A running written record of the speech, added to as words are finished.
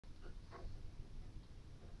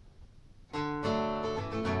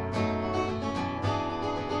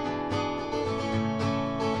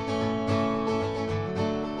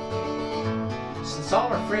'cause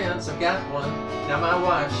all her friends have got one. Now my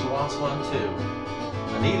wife, she wants one too.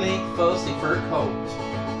 A knee-length fuzzy fur coat,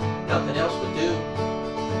 nothing else would do.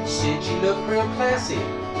 She said she looked real classy,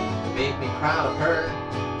 made me proud of her.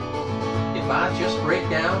 If I just break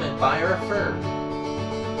down and buy her a fur.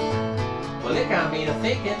 Well, it got me to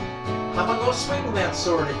thinking, how am I gonna swing that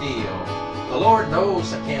sort of deal? The Lord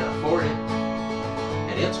knows I can't afford it,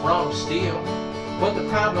 and it's wrong to steal. But the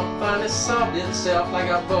problem finally solved itself like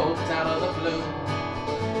a bolt out of the blue.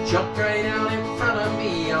 Jumped right out in front of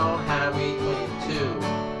me on Highway 22.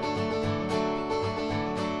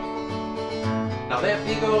 Now that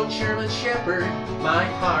big old German Shepherd, my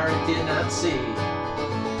heart did not see.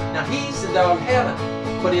 Now he's in dog heaven,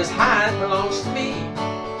 but his hide belongs to me.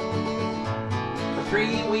 For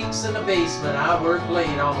 3 weeks in the basement, I worked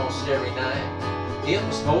late almost every night. It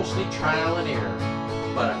was mostly trial and error,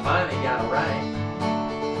 but I finally got it right.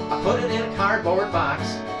 I put it in a cardboard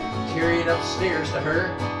box, carried it upstairs to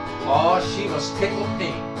her. Oh, she was tickled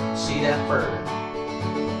pink to see that bird.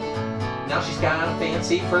 Now she's got a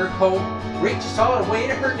fancy fur coat, reaches all the way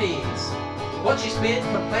to her knees. What she's been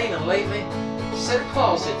complaining lately, she said her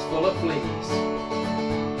closet's full of fleas.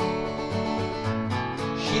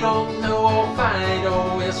 She don't know old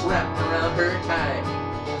Fido is wrapped around her tight.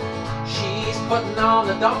 She's putting on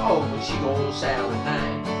the dog when she goes out at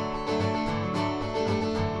night.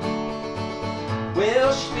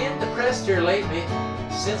 Well, she's been depressed here lately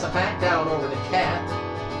since I backed out over the cat.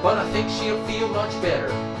 But I think she'll feel much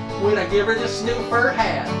better when I give her this new fur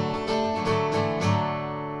hat.